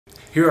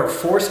Here are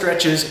 4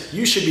 stretches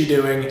you should be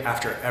doing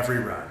after every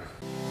run.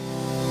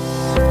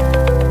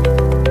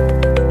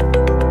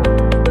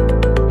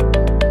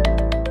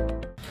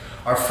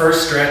 Our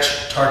first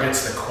stretch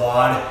targets the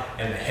quad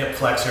and the hip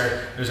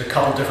flexor. There's a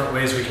couple different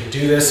ways we can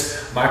do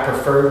this. My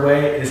preferred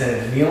way is in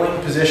a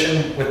kneeling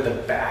position with the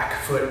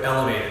back foot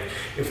elevated.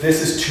 If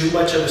this is too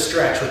much of a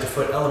stretch with the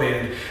foot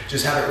elevated,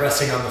 just have it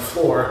resting on the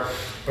floor.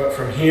 But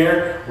from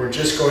here, we're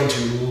just going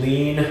to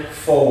lean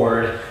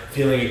forward,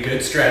 feeling a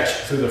good stretch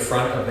through the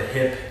front of the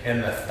hip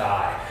and the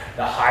thigh.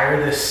 The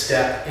higher this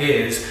step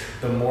is,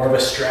 the more of a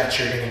stretch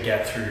you're gonna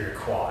get through your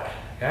quad,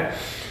 okay?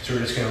 So we're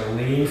just gonna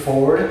lean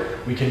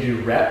forward. We can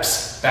do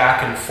reps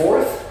back and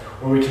forth,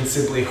 or we can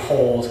simply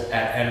hold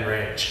at end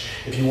range.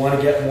 If you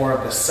wanna get more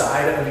of the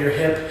side of your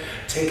hip,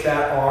 take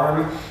that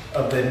arm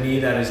of the knee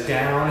that is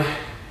down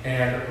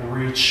and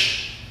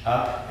reach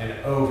up and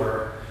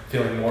over,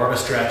 feeling more of a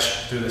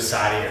stretch through the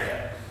side of your hip.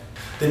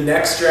 The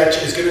next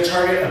stretch is gonna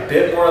target a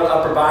bit more of the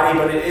upper body,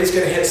 but it is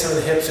gonna hit some of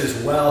the hips as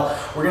well.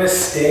 We're gonna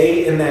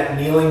stay in that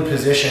kneeling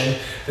position.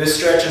 This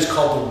stretch is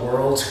called the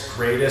world's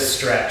greatest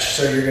stretch.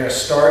 So you're gonna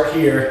start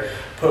here,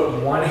 put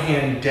one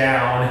hand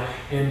down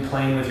in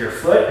plane with your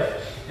foot,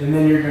 and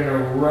then you're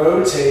gonna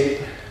rotate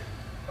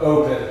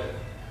open,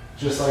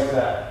 just like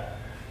that.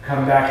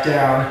 Come back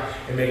down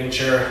and making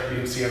sure you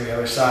can see on the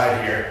other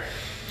side here.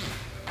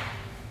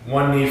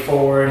 One knee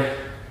forward,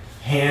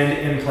 hand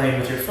in plane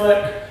with your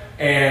foot,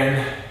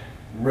 and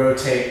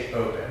rotate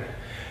open.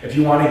 If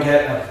you want to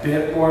get a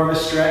bit more of a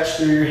stretch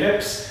through your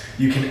hips,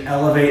 you can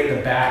elevate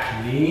the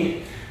back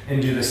knee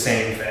and do the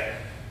same thing.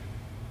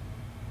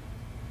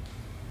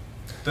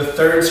 The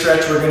third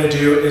stretch we're going to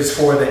do is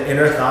for the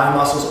inner thigh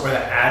muscles or the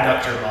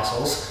adductor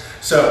muscles.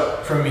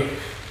 So from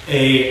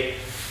a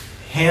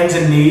hands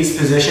and knees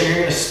position, you're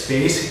going to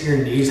space your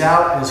knees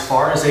out as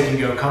far as they can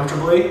go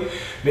comfortably.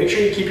 Make sure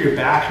you keep your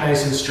back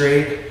nice and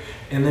straight,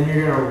 and then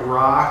you're going to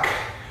rock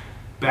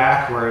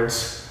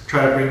backwards.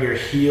 Try to bring your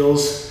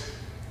heels,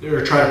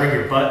 or try to bring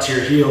your butt to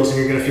your heels, and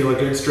you're gonna feel a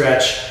good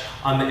stretch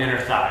on the inner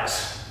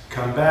thighs.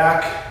 Come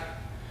back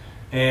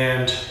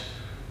and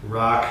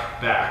rock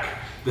back.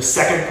 The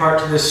second part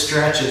to this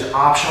stretch is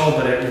optional,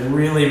 but it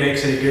really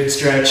makes it a good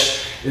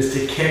stretch, is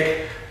to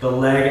kick the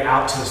leg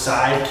out to the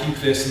side, keep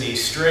this knee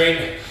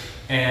straight,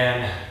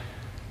 and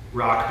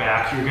rock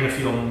back. You're gonna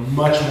feel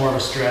much more of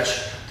a stretch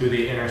through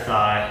the inner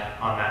thigh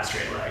on that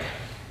straight leg.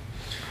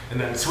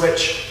 And then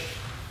switch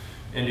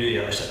and do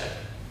the other side.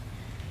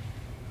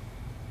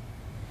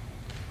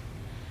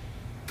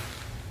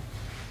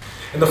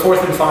 And the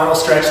fourth and final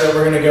stretch that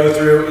we're gonna go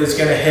through is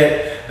gonna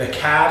hit the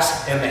calves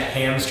and the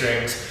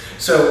hamstrings.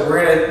 So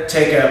we're gonna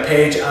take a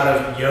page out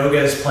of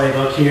yoga's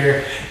playbook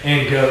here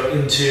and go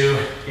into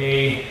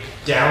a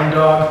down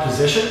dog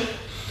position.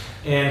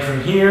 And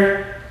from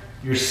here,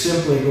 you're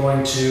simply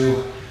going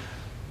to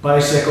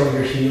bicycle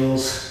your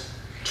heels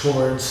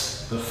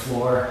towards the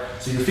floor.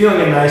 So you're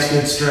feeling a nice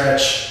good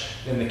stretch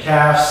in the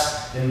calves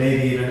and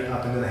maybe even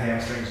up into the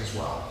hamstrings as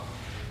well.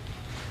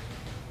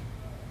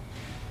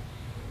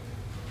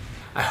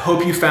 I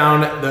hope you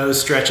found those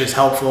stretches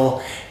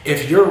helpful.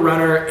 If you're a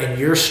runner and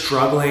you're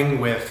struggling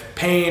with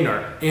pain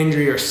or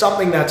injury or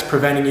something that's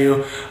preventing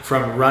you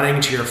from running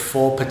to your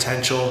full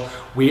potential,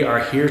 we are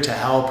here to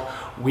help.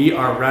 We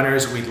are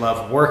runners. We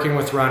love working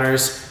with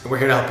runners, and we're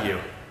here to help you.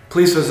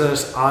 Please visit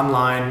us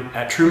online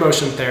at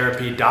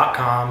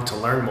TruMotionTherapy.com to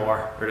learn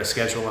more or to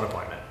schedule an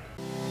appointment.